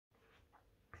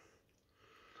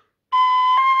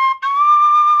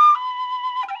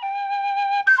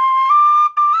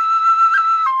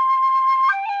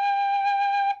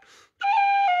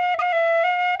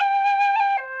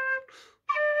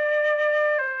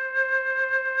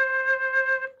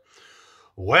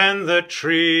When the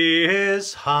tree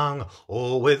is hung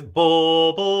all with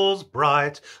baubles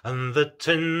bright, and the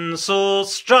tinsel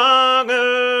strung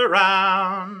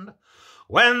around,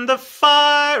 when the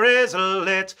fire is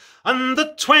lit and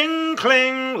the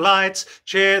twinkling lights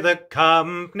cheer the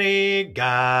company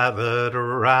gathered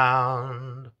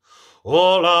round,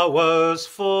 all our woes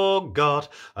forgot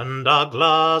and our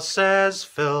glasses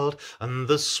filled, and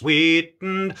the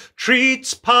sweetened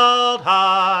treats piled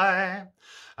high,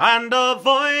 and our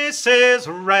voices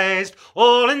raised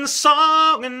all in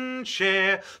song and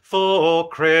cheer, for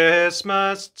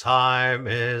Christmas time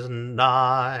is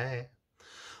nigh.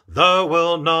 Though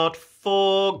we'll not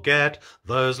forget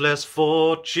those less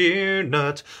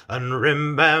fortunate, and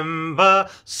remember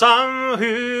some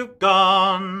who've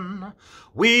gone,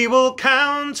 we will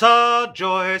count our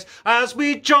joys as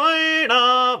we join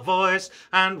our voice,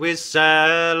 and we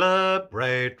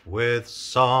celebrate with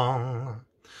song.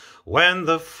 When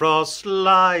the frost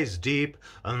lies deep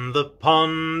and the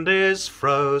pond is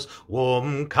froze,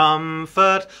 warm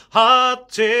comfort hard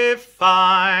to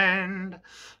find,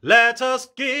 let us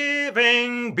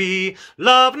giving be,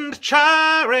 love and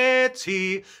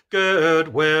charity,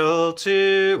 goodwill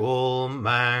to all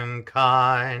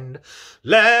mankind.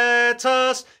 Let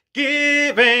us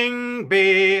giving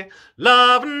be,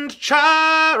 love and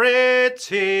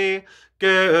charity,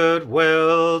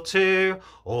 goodwill to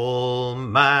all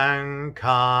mankind.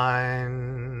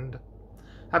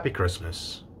 Happy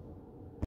Christmas.